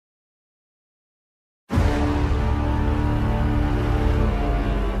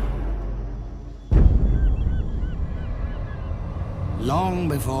Long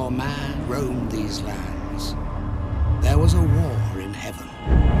before man roamed these lands, there was a war in heaven.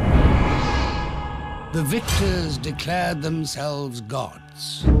 The victors declared themselves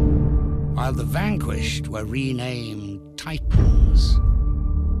gods, while the vanquished were renamed Titans,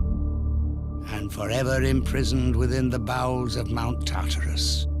 and forever imprisoned within the bowels of Mount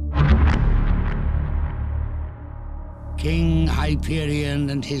Tartarus. King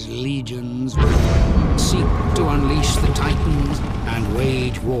Hyperion and his legions seek to unleash the Titans and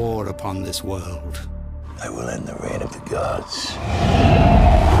wage war upon this world. I will end the reign of the gods.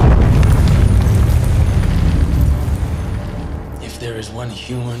 If there is one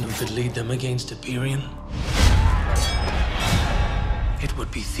human who could lead them against Hyperion, it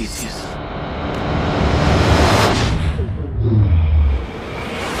would be Theseus.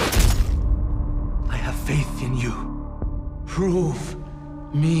 I have faith in you. Prove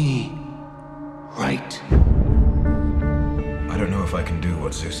me right. I don't know if I can do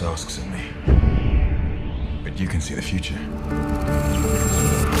what Zeus asks of me, but you can see the future.